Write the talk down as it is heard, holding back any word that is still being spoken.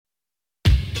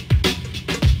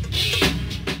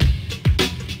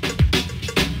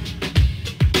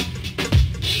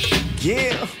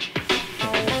Yeah.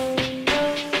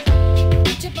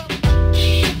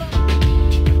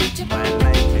 My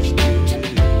life is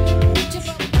good.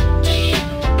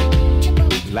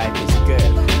 Life is good.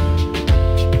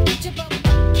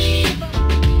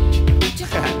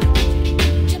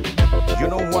 You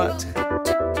know what?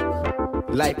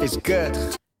 Life is good.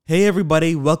 Hey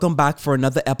everybody, welcome back for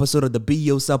another episode of the Be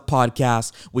Yourself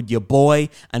podcast with your boy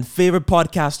and favorite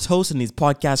podcast host in these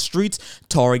podcast streets,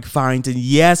 Tariq Farrington.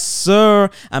 Yes, sir.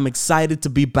 I'm excited to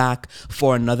be back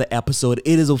for another episode.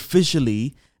 It is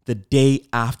officially the day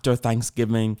after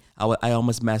Thanksgiving. I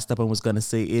almost messed up and was going to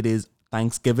say it is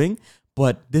Thanksgiving,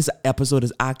 but this episode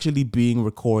is actually being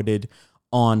recorded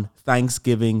on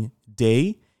Thanksgiving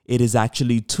Day. It is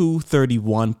actually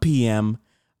 2:31 p.m.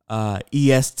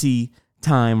 EST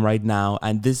time right now,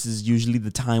 and this is usually the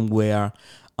time where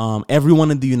everyone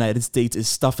in the United States is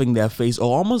stuffing their face,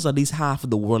 or almost at least half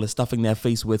of the world is stuffing their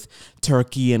face with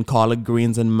turkey and collard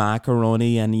greens and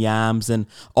macaroni and yams and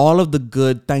all of the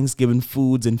good Thanksgiving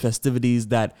foods and festivities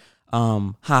that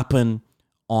happen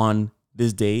on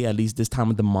this day, at least this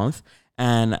time of the month.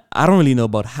 And I don't really know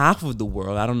about half of the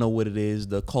world. I don't know what it is,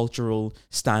 the cultural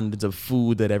standards of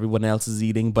food that everyone else is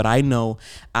eating. But I know,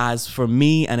 as for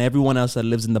me and everyone else that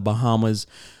lives in the Bahamas,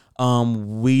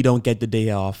 we don't get the day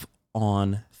off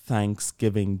on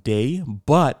Thanksgiving Day.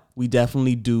 But we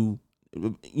definitely do,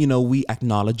 we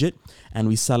acknowledge it and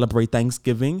we celebrate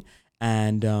Thanksgiving.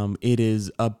 And it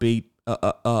is a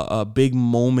big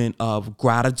moment of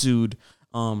gratitude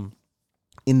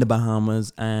in the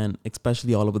Bahamas and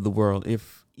especially all over the world.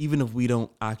 Even if we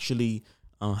don't actually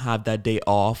have that day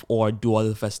off or do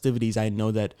other festivities, I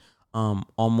know that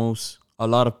almost a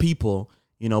lot of people,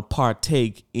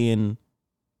 partake in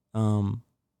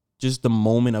just the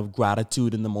moment of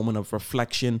gratitude and the moment of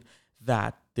reflection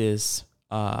that this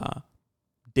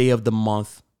day of the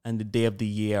month and the day of the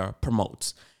year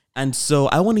promotes. And so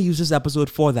I want to use this episode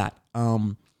for that.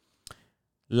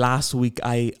 Last week,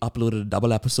 I uploaded a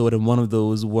double episode, and one of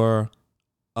those were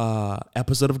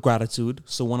episode of gratitude.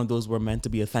 So one of those were meant to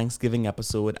be a Thanksgiving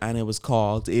episode, and it was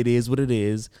called It Is What It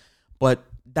Is. But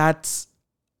that's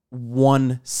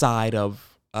one side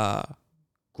of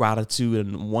gratitude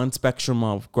and one spectrum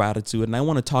of gratitude. And I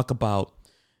want to talk about,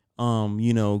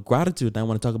 gratitude. And I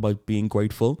want to talk about being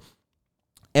grateful.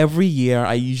 Every year,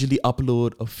 I usually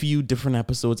upload a few different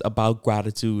episodes about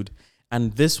gratitude.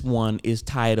 And this one is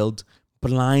titled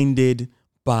Blinded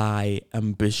by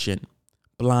Ambition.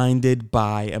 Blinded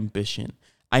by Ambition.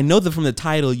 I know that from the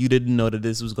title, you didn't know that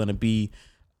this was going to be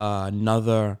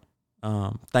another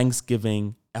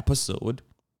Thanksgiving episode.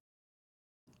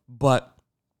 But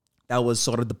that was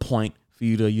sort of the point for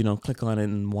you to, click on it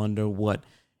and wonder what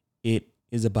it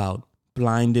is about.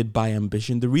 Blinded by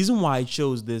Ambition. The reason why I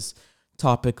chose this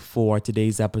topic for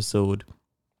today's episode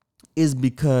is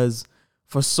because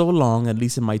for so long, at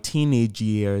least in my teenage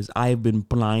years, I've been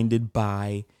blinded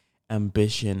by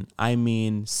ambition. I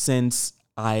mean, since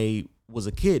I was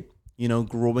a kid,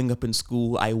 growing up in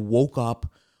school, I woke up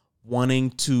wanting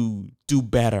to do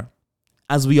better,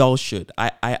 as we all should.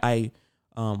 I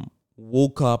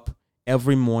woke up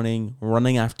every morning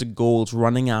running after goals,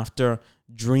 running after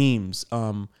dreams.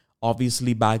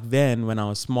 Obviously, back then when I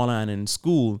was smaller and in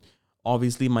school,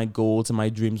 obviously, my goals and my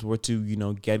dreams were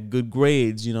to, get good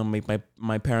grades, make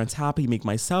my parents happy, make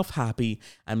myself happy,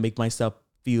 and make myself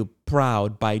feel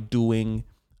proud by doing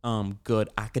good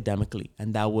academically.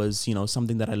 And that was,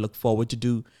 something that I look forward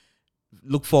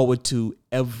to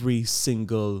every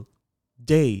single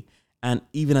day. And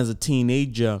even as a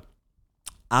teenager,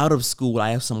 out of school, I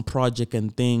have some project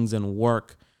and things and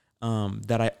work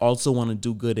that I also want to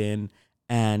do good in.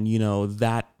 And,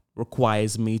 that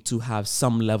requires me to have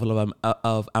some level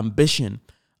of ambition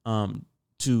to,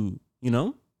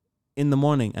 in the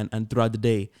morning and throughout the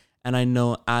day. And I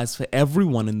know as for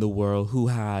everyone in the world who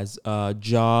has a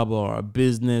job or a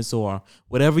business or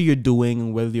whatever you're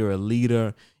doing, whether you're a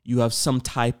leader, you have some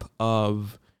type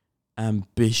of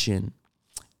ambition.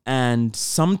 And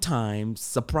sometimes,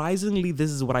 surprisingly, this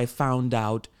is what I found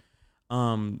out,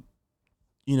 during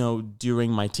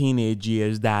my teenage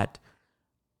years, that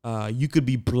you could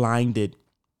be blinded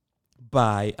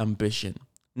by ambition.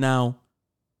 Now,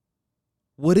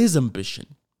 what is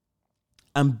ambition?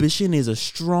 Ambition is a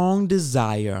strong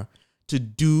desire to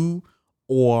do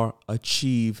or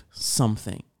achieve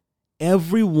something.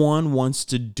 Everyone wants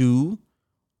to do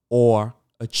or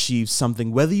achieve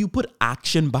something. Whether you put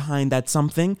action behind that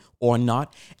something or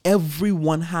not,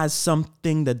 everyone has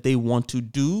something that they want to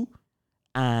do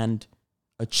and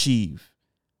achieve.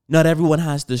 Not everyone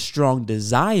has the strong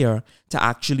desire to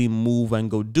actually move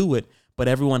and go do it, but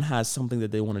everyone has something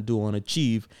that they want to do and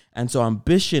achieve. And so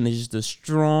ambition is just a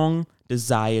strong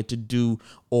desire to do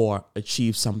or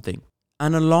achieve something.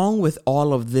 And along with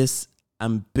all of this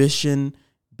ambition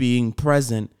being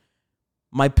present,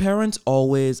 my parents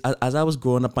always, as I was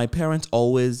growing up, my parents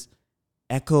always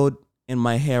echoed in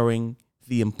my hearing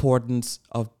the importance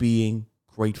of being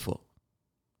grateful.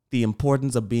 The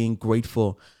importance of being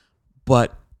grateful.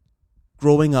 But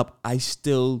growing up, I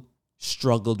still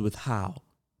struggled with how.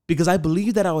 Because I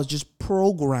believe that I was just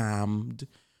programmed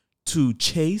to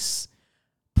chase,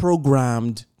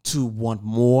 programmed to want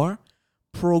more,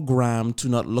 programmed to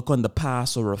not look on the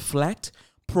past or reflect,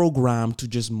 programmed to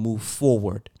just move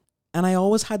forward. And I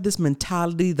always had this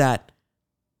mentality that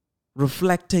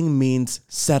reflecting means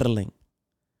settling.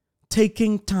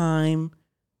 Taking time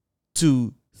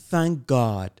to thank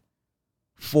God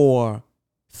for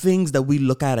things that we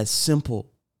look at as simple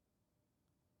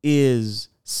is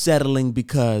settling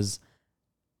because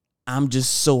I'm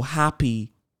just so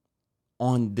happy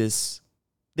on this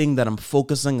thing that I'm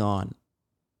focusing on.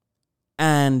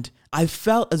 And I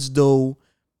felt as though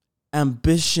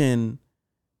ambition,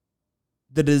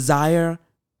 the desire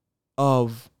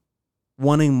of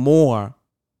wanting more,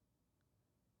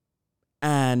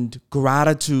 and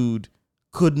gratitude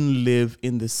couldn't live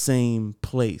in the same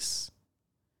place.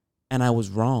 And I was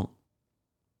wrong.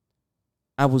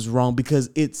 I was wrong because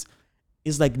it's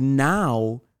like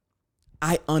now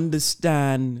I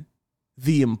understand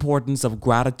the importance of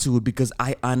gratitude because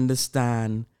I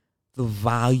understand the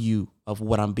value of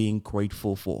what I'm being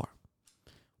grateful for.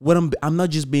 I'm not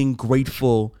just being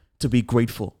grateful to be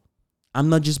grateful. I'm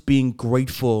not just being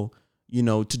grateful,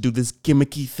 to do this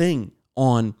gimmicky thing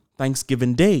on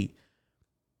Thanksgiving Day.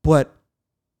 But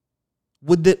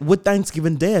what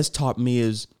Thanksgiving Day has taught me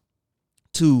is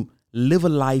to live a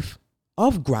life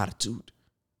of gratitude.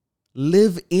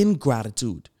 Live in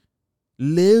gratitude.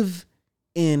 Live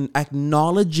in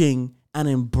acknowledging and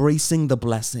embracing the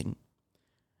blessing.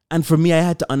 And for me, I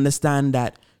had to understand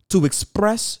that to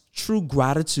express true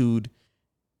gratitude,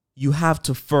 you have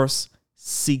to first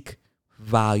seek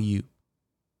value.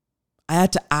 I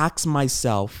had to ask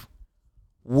myself,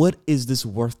 what is this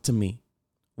worth to me?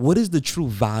 What is the true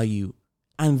value?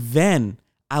 And then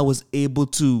I was able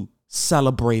to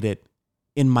celebrate it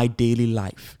in my daily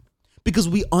life. Because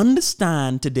we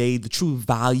understand today the true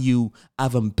value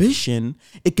of ambition.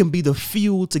 It can be the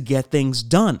fuel to get things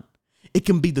done. It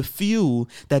can be the fuel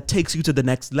that takes you to the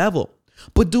next level.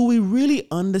 But do we really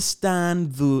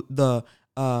understand the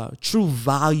true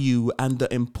value and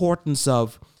the importance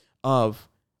of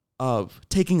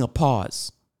taking a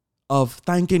pause, of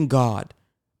thanking God,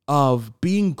 of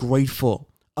being grateful,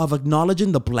 of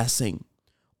acknowledging the blessing?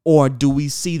 Or do we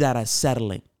see that as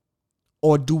settling?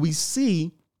 Or do we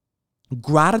see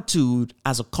gratitude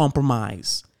as a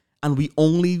compromise and we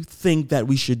only think that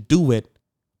we should do it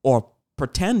or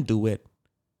pretend do it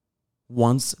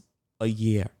once a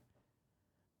year?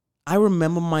 I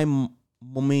remember my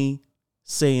mommy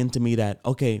saying to me that,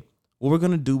 okay, what we're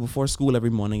going to do before school every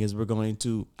morning is we're going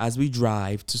to, as we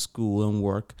drive to school and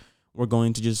work, we're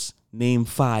going to just name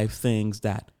 5 things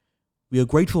that we are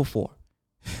grateful for.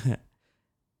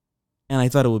 And I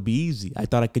thought it would be easy. I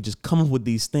thought I could just come up with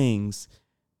these things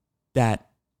that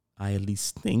I at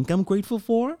least think I'm grateful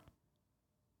for.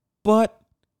 But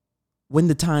when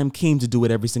the time came to do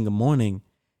it every single morning,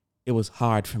 it was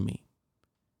hard for me.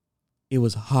 It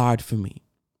was hard for me,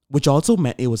 which also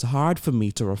meant it was hard for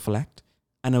me to reflect,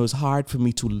 and it was hard for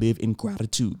me to live in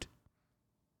gratitude.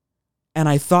 And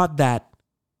I thought that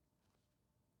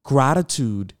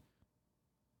gratitude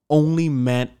only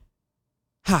meant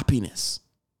happiness,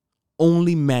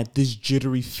 only meant this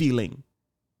jittery feeling.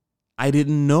 I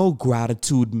didn't know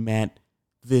gratitude meant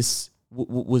this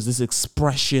was this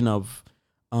expression of,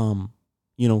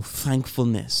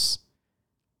 thankfulness.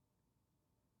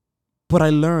 But I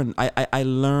learned, I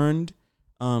learned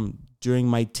during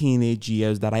my teenage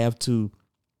years that I have to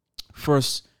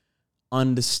first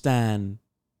understand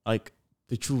like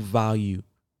the true value.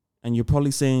 And you're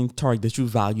probably saying, Tariq, the true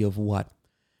value of what?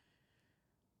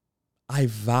 I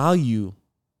value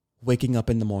waking up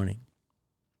in the morning,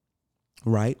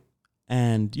 right?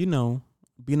 And,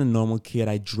 being a normal kid,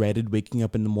 I dreaded waking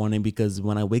up in the morning because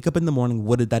when I wake up in the morning,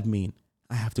 what did that mean?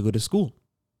 I have to go to school.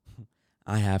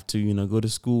 I have to, go to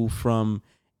school from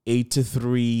 8 to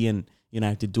 3 and, I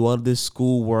have to do all this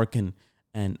school work and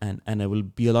there will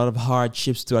be a lot of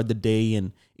hardships throughout the day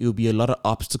and it will be a lot of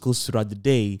obstacles throughout the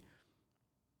day.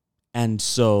 And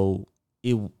so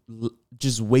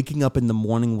just waking up in the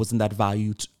morning wasn't that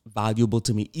valuable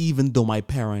to me, even though my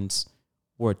parents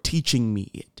were teaching me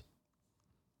it.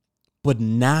 But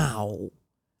now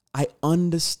I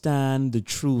understand the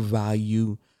true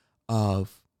value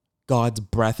of God's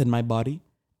breath in my body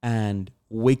and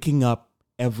waking up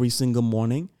every single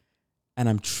morning, and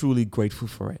I'm truly grateful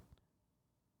for it.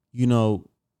 You know,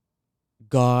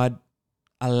 God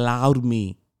allowed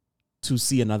me to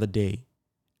see another day,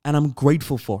 and I'm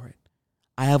grateful for it.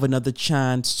 I have another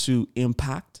chance to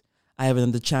impact. I have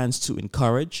another chance to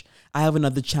encourage. I have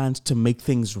another chance to make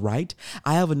things right.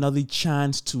 I have another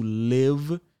chance to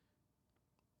live.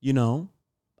 You know,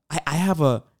 I have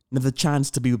another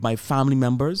chance to be with my family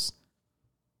members.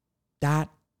 That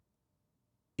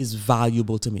is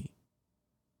valuable to me.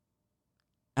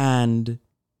 And,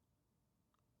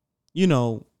 you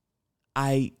know,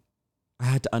 I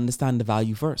had to understand the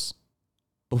value first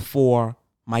before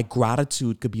my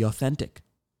gratitude could be authentic.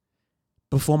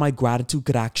 Before my gratitude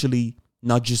could actually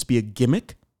not just be a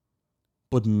gimmick,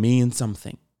 but mean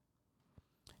something.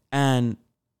 And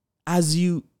as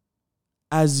you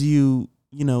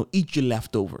eat your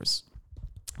leftovers,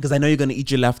 because I know you're going to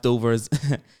eat your leftovers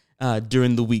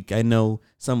during the week. I know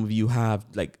some of you have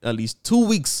like at least 2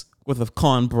 weeks worth of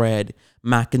cornbread,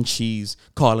 mac and cheese,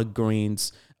 collard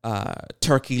greens,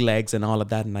 turkey legs, and all of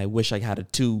that. And I wish I had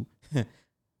it too.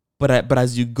 But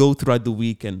as you go throughout the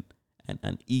week and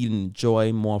eat and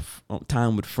enjoy more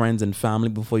time with friends and family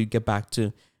before you get back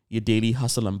to your daily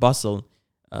hustle and bustle,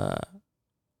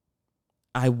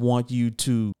 I want you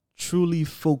to truly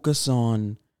focus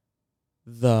on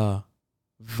the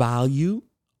value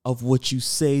of what you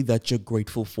say that you're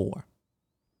grateful for.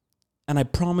 And I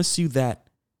promise you that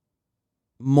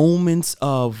moments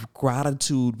of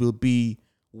gratitude will be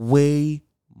way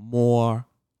more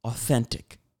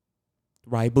authentic.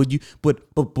 Right?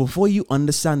 But before you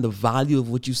understand the value of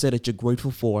what you said that you're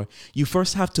grateful for, you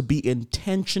first have to be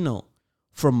intentional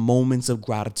for moments of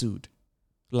gratitude.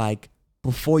 Like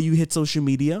before you hit social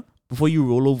media, before you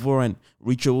roll over and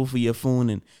reach over for your phone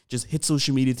and just hit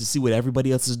social media to see what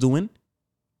everybody else is doing,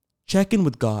 check in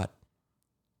with God.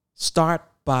 Start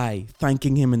by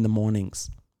thanking Him in the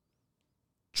mornings.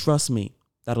 Trust me,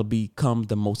 that'll become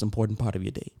the most important part of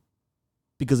your day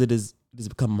because it has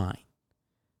become mine.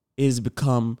 It has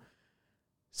become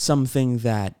something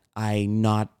that I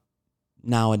not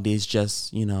nowadays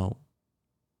just,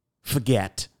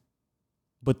 forget,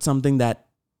 but something that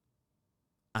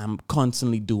I'm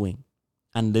constantly doing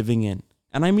and living in.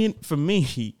 And I mean, for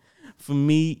me,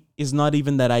 it's not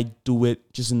even that I do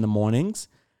it just in the mornings.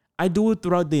 I do it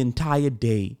throughout the entire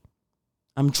day.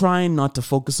 I'm trying not to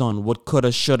focus on what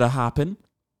coulda, shoulda happened,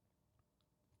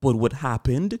 but what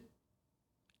happened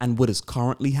and what is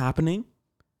currently happening,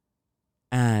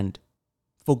 and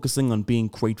focusing on being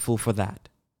grateful for that.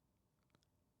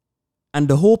 And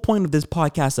the whole point of this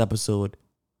podcast episode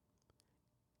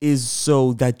is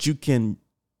so that you can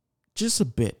just a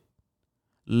bit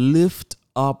lift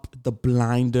up the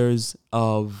blinders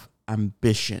of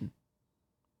ambition.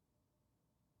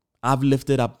 I've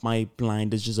lifted up my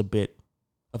blinders just a bit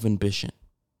of ambition.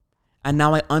 And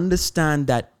now I understand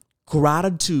that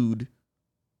gratitude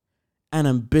and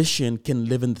ambition can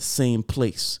live in the same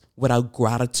place without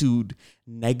gratitude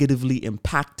negatively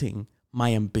impacting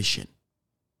my ambition.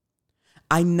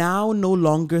 I now no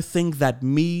longer think that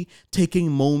me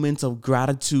taking moments of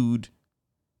gratitude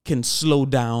can slow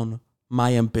down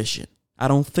my ambition. I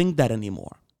don't think that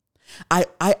anymore.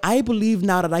 I believe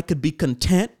now that I could be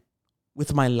content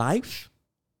with my life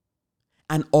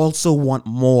and also want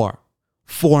more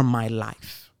for my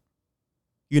life.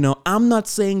 I'm not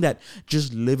saying that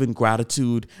just live in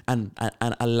gratitude and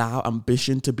allow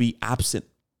ambition to be absent.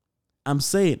 I'm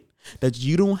saying that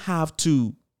you don't have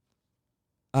to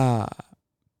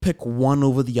pick one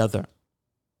over the other.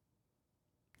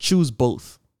 Choose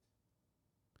both.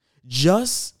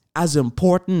 Just as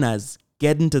important as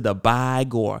getting to the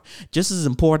bag, or just as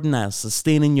important as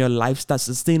sustaining your lifestyle,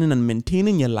 sustaining and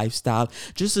maintaining your lifestyle,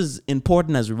 just as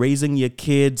important as raising your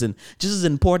kids, and just as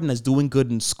important as doing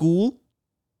good in school,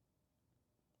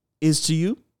 is to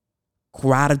you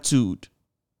gratitude,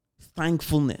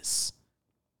 thankfulness,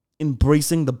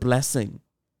 embracing the blessing,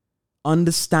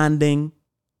 understanding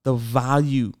the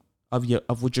value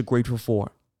of what you're grateful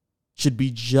for should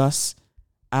be just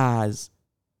as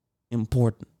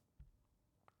important.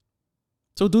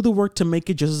 So do the work to make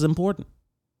it just as important.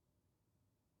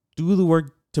 Do the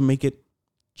work to make it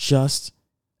just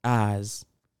as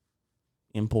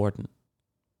important.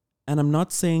 And I'm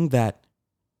not saying that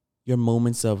your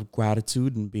moments of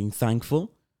gratitude and being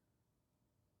thankful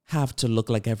have to look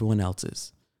like everyone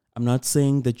else's. I'm not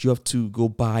saying that you have to go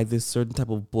buy this certain type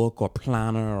of book or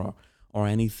planner or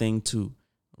anything to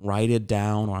write it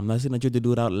down, or I'm not saying that you have to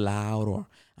do it out loud, or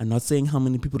I'm not saying how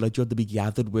many people that you have to be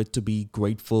gathered with to be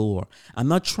grateful, or I'm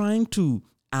not trying to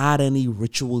add any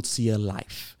rituals to your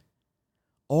life.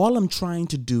 All I'm trying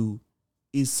to do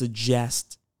is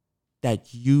suggest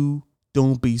that you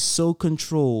don't be so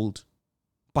controlled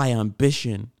by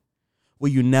ambition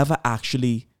where you never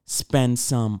actually spend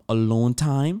some alone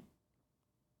time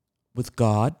with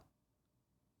God,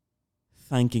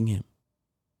 thanking Him,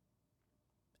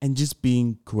 and just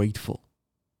being grateful,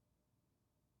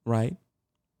 right?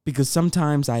 Because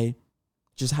sometimes I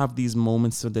just have these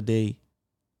moments of the day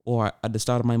or at the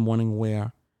start of my morning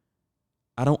where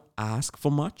I don't ask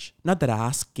for much. Not that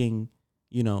asking,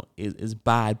 is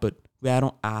bad, but where I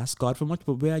don't ask God for much,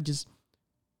 but where I just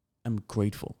am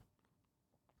grateful.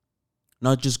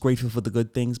 Not just grateful for the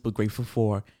good things, but grateful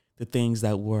for the things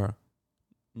that were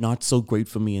not so great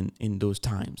for me in those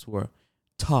times, were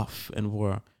tough and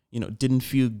were, didn't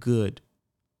feel good.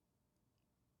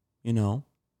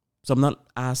 So I'm not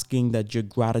asking that your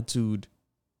gratitude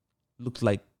looks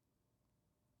like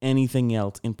anything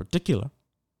else in particular,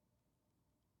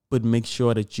 but make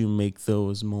sure that you make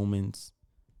those moments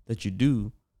that you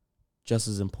do just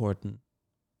as important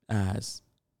as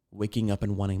waking up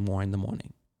and wanting more in the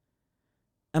morning.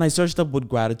 And I searched up what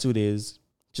gratitude is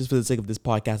just for the sake of this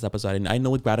podcast episode. And I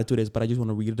know what gratitude is, but I just want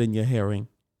to read it in your hearing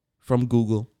from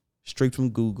Google, straight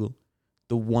from Google,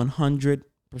 the 100%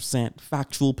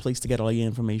 factual place to get all your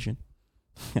information.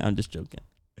 I'm just joking.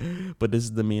 But this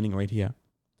is the meaning right here.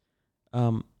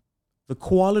 The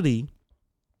quality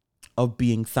of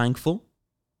being thankful,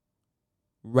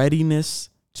 readiness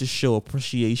to show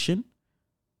appreciation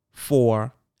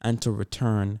for and to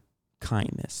return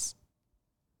kindness.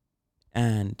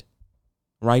 And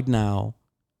right now,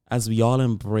 as we all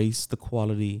embrace the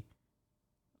quality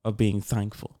of being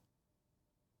thankful,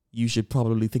 you should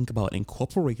probably think about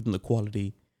incorporating the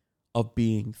quality of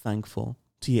being thankful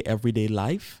to your everyday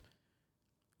life.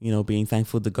 Being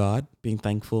thankful to God, being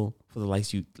thankful for the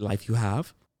life you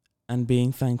have, and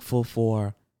being thankful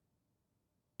for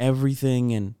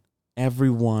everything and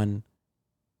everyone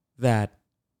that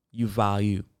you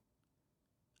value.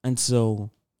 And so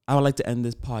I would like to end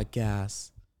this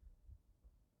podcast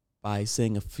by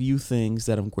saying a few things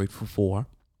that I'm grateful for.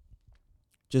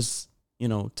 Just,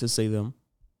 to say them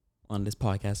on this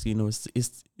podcast.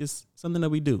 It's something that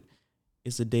we do.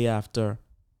 It's the day after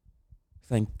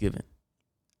Thanksgiving.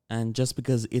 And just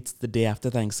because it's the day after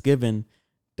Thanksgiving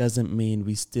doesn't mean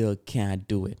we still can't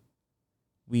do it.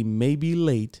 We may be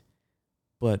late,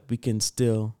 but we can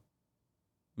still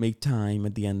make time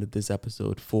at the end of this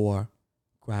episode for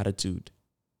gratitude.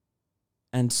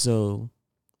 And so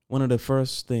one of the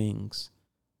first things,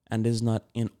 and this is not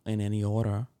in any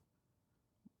order,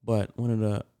 but one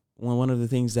of the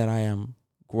things that I am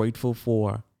grateful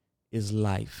for is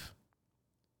life.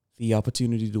 The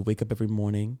opportunity to wake up every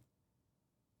morning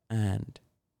and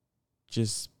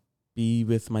just be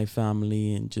with my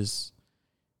family and just,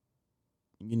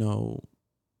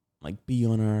 be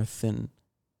on earth and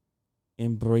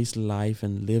embrace life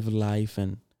and live life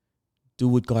and do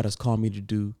what God has called me to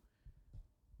do.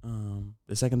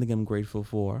 The second thing I'm grateful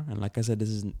for, and like I said, this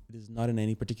is not in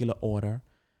any particular order.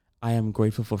 I am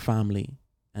grateful for family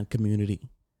and community.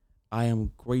 I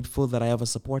am grateful that I have a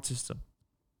support system.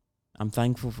 I'm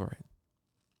thankful for it.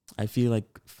 I feel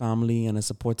like family and a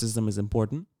support system is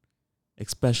important,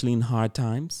 especially in hard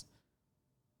times,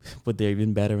 but they're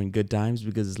even better in good times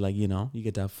because it's like, you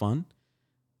get to have fun.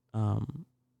 And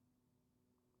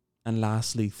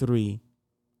lastly, 3,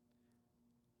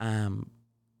 I'm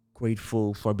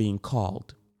grateful for being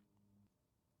called.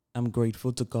 I'm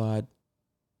grateful to God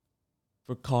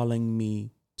for calling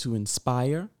me to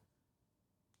inspire,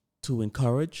 to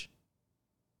encourage,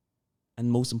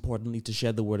 and most importantly, to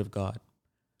share the word of God.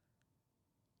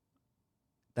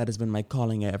 That has been my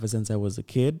calling ever since I was a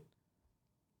kid,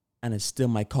 and it's still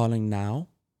my calling now,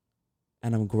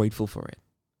 and I'm grateful for it.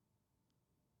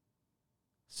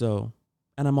 So,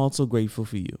 and I'm also grateful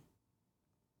for you.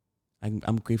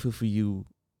 I'm grateful for you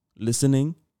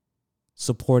listening,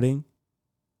 supporting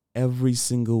every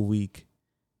single week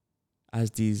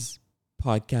as these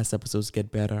podcast episodes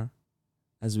get better,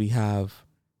 as we have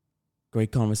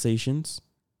great conversations.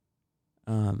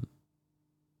 And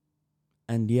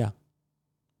yeah,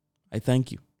 I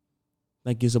thank you.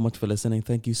 Thank you so much for listening.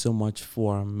 Thank you so much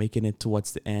for making it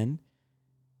towards the end.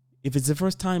 If it's the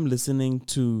first time listening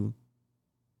to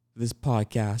this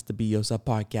podcast, the Be Yourself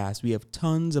podcast, we have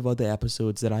tons of other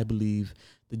episodes that I believe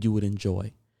that you would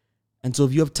enjoy. And so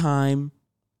if you have time,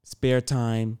 spare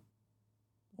time,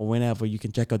 or whenever, you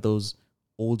can check out those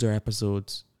older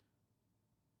episodes.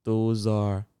 Those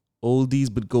are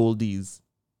oldies but goldies.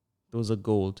 Those are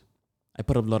gold. I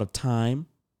put up a lot of time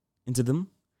into them.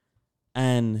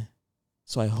 And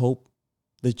so I hope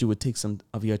that you would take some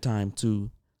of your time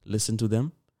to listen to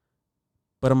them.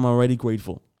 But I'm already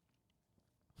grateful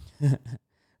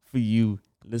for you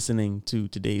listening to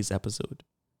today's episode.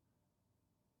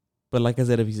 But like I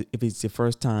said, if it's your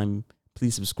first time,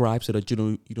 please subscribe so that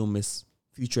you don't miss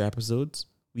future episodes.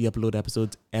 We upload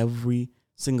episodes every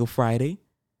single Friday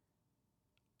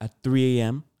at 3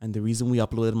 a.m. And the reason we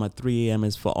upload them at 3 a.m.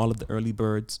 is for all of the early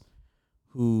birds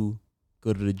who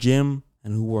go to the gym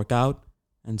and who work out.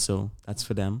 And so that's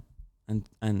for them.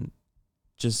 And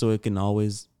just so it can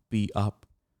always be up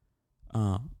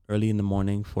early in the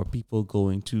morning for people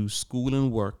going to school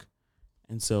and work.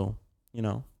 And so,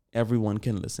 everyone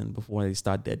can listen before they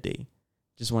start their day.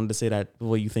 Just wanted to say that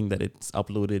before you think that it's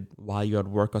uploaded while you're at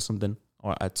work or something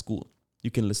or at school.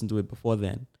 You can listen to it before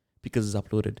then because it's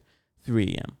uploaded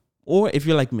 3 a.m. Or if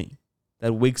you're like me,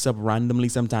 that wakes up randomly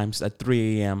sometimes at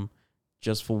 3 a.m.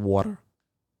 just for water.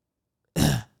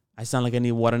 I sound like I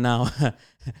need water now.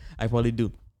 I probably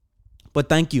do. But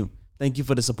thank you. Thank you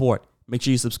for the support. Make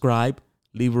sure you subscribe,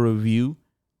 leave a review,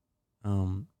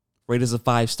 rate us a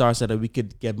 5-star so that we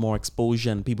could get more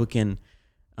exposure and people can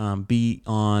be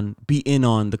in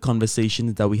on the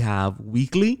conversations that we have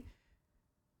weekly.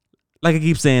 Like I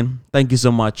keep saying, thank you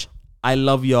so much. I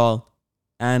love y'all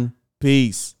and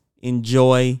peace.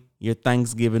 Enjoy your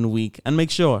Thanksgiving week and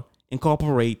make sure to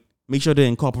incorporate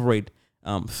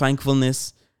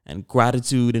thankfulness and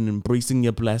gratitude and embracing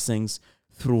your blessings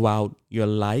throughout your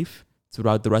life,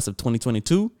 throughout the rest of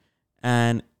 2022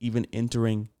 and even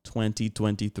entering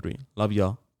 2023. Love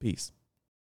y'all. Peace.